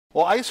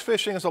Well, ice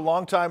fishing is a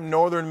longtime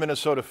northern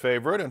Minnesota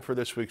favorite, and for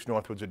this week's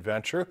Northwoods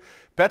adventure,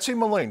 Betsy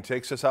Moline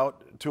takes us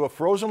out to a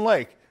frozen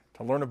lake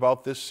to learn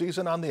about this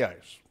season on the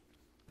ice.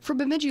 For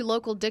Bemidji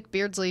local Dick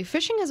Beardsley,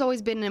 fishing has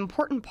always been an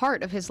important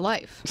part of his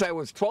life. I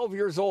was 12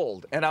 years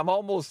old, and I'm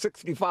almost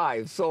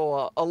 65,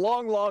 so a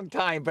long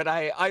time, but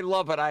I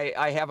love it.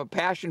 I have a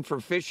passion for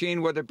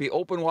fishing, whether it be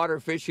open water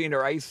fishing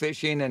or ice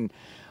fishing, and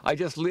I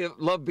just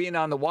love being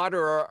on the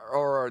water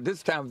or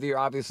this time of the year,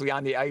 obviously,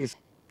 on the ice.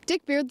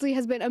 Dick Beardsley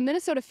has been a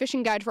Minnesota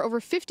fishing guide for over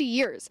 50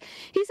 years.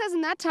 He says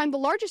in that time, the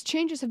largest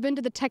changes have been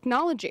to the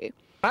technology.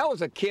 When I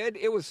was a kid,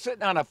 it was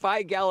sitting on a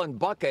 5-gallon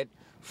bucket,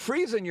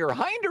 freezing your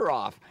hinder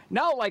off.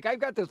 Now, like, I've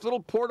got this little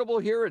portable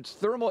here. It's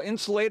thermal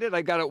insulated.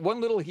 I got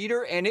one little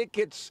heater, and it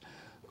gets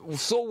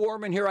so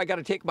warm in here, I got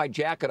to take my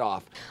jacket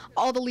off.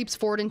 All the leaps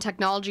forward in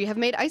technology have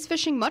made ice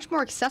fishing much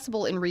more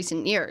accessible in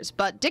recent years,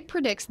 but Dick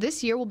predicts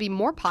this year will be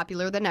more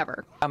popular than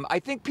ever. I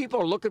think people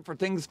are looking for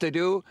things to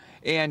do,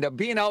 and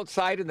being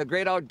outside in the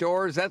great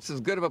outdoors, that's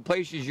as good of a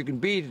place as you can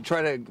be to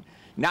try to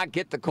not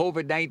get the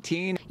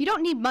COVID-19. You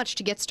don't need much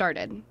to get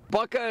started.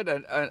 Bucket,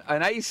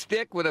 an ice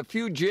stick with a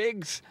few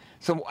jigs,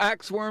 some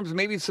wax worms,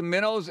 maybe some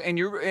minnows, and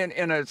you're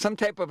in some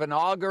type of an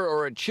auger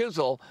or a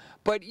chisel.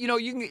 But, you know,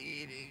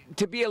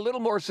 to be a little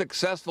more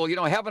successful, you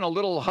know, having a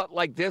little hut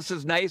like this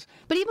is nice.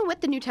 But even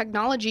with the new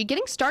technology,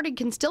 getting started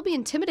can still be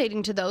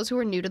intimidating to those who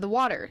are new to the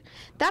water.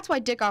 That's why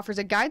Dick offers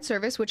a guide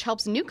service which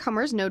helps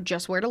newcomers know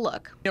just where to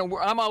look. You know,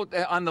 I'm out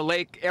on the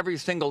lake every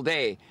single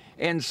day,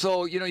 and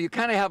so, you know, you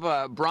kind of have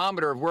a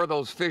barometer of where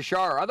those fish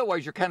are.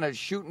 Otherwise, you're kind of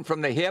shooting from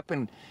the hip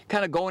and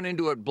kind of going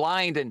into it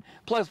blind. And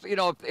plus, you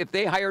know, if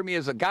they hire me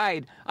as a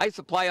guide, I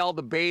supply all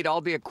the bait, all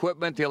the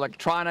equipment, the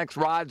electronics,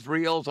 rods,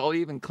 reels. I'll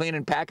even clean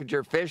and package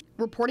your fish.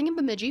 Reporting in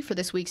Bemidji for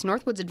this week's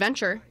Northwoods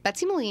adventure,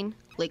 Betsy Moline,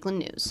 Lakeland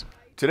News.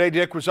 Today,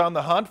 Dick was on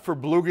the hunt for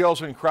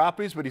bluegills and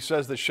crappies, but he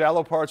says the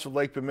shallow parts of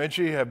Lake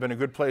Bemidji have been a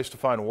good place to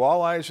find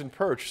walleyes and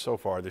perch so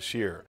far this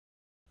year.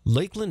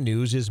 Lakeland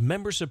News is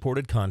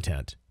member-supported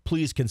content.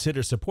 Please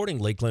consider supporting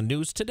Lakeland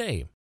News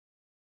today.